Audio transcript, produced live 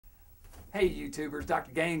Hey YouTubers,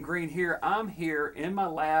 Dr. Gangrene here. I'm here in my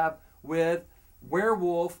lab with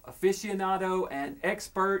werewolf aficionado and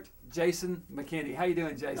expert Jason McKinney. How you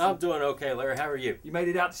doing, Jason? I'm doing okay, Larry. How are you? You made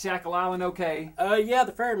it out to Shackle Island okay? Yeah,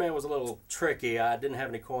 the ferryman was a little tricky. I didn't have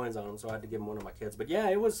any coins on him, so I had to give him one of my kids. But yeah,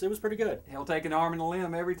 it was pretty good. He'll take an arm and a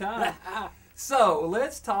limb every time. So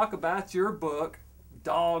let's talk about your book,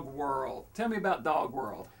 Dog World. Tell me about Dog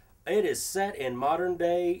World. It is set in modern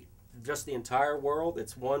day, just the entire world.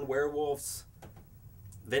 It's one werewolf's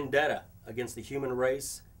vendetta against the human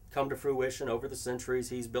race come to fruition over the centuries.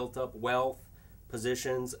 He's built up wealth,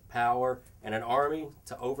 positions, power, and an army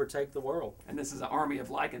to overtake the world. And this is an army of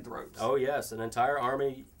lycanthropes. Oh yes, an entire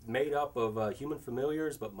army made up of human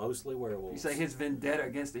familiars, but mostly werewolves. You say his vendetta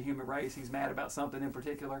against the human race, he's mad about something in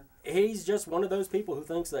particular? He's just one of those people who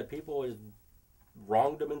thinks that people have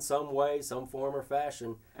wronged him in some way, some form or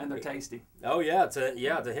fashion. And they're tasty. Oh yeah,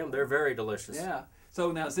 to him they're very delicious. Yeah.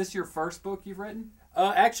 So now, is this your first book you've written?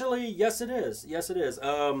 Actually, yes it is. Yes it is.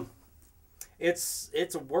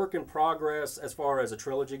 It's a work in progress as far as a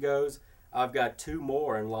trilogy goes. I've got two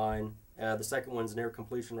more in line. The second one's near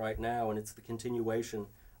completion right now, and it's the continuation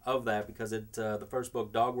of that because the first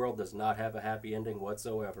book, Dog World, does not have a happy ending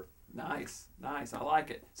whatsoever. Nice, nice. I like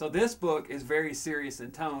it. So this book is very serious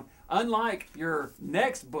in tone. Unlike your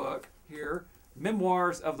next book here,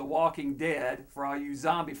 Memoirs of the Walking Dead, for all you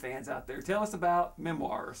zombie fans out there. Tell us about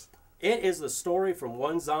Memoirs. It is the story from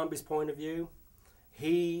one zombie's point of view.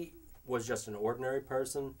 He was just an ordinary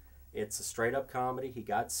person. It's a straight-up comedy. He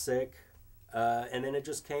got sick, and then it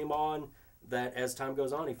just came on that as time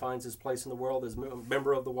goes on, he finds his place in the world as a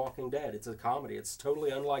member of the Walking Dead. It's a comedy. It's totally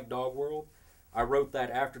unlike Dog World. I wrote that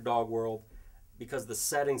after Dog World because the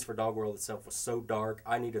settings for Dog World itself was so dark.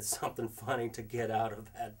 I needed something funny to get out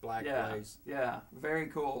of that black place. Yeah, very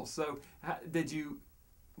cool. So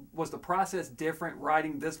was the process different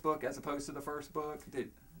writing this book as opposed to the first book?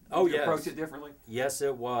 Did you approach it differently? Yes,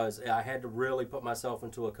 it was. I had to really put myself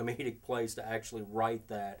into a comedic place to actually write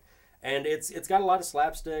that. And it's got a lot of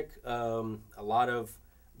slapstick, a lot of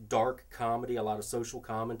dark comedy, a lot of social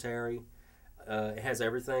commentary. It has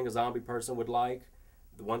everything a zombie person would like.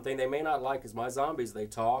 The one thing they may not like is my zombies. They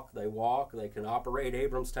talk, they walk, they can operate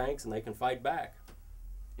Abrams tanks, and they can fight back.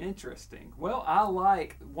 Interesting. Well,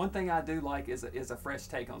 one thing I do like is a fresh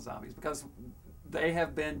take on zombies because they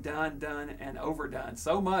have been done, and overdone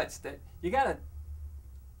so much that you got to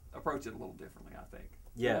approach it a little differently, I think.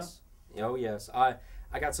 Yes. You know? Oh, yes.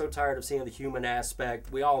 I got so tired of seeing the human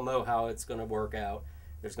aspect. We all know how it's going to work out.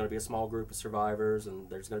 There's going to be a small group of survivors, and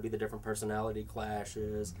there's going to be the different personality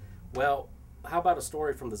clashes. Well, how about a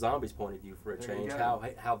story from the zombies' point of view for a change?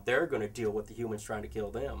 How they're going to deal with the humans trying to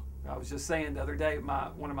kill them. I was just saying the other day,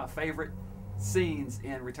 one of my favorite scenes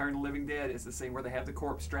in Return of the Living Dead is the scene where they have the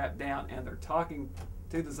corpse strapped down, and they're talking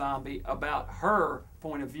to the zombie about her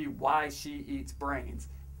point of view, why she eats brains.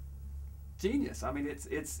 Genius. I mean,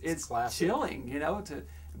 it's chilling, you know,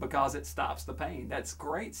 because it stops the pain. That's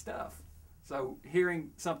great stuff. So hearing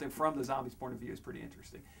something from the zombie's point of view is pretty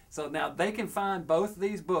interesting. So now they can find both of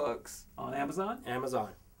these books on Amazon? Amazon.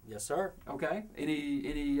 Yes, sir. Okay.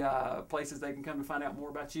 Any places they can come to find out more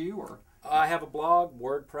about you? Or I have a blog,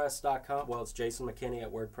 WordPress.com. Well, it's Jason McKinney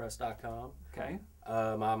at WordPress.com. Okay.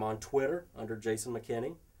 I'm on Twitter under Jason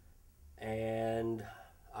McKinney. And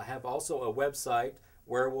I have also a website,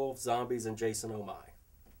 Werewolves, Zombies, and Jason Oh My.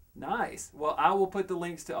 Nice. Well, I will put the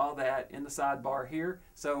links to all that in the sidebar here.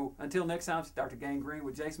 So until next time, it's Dr. Gangrene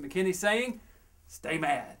with Jason McKinney saying, stay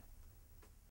mad.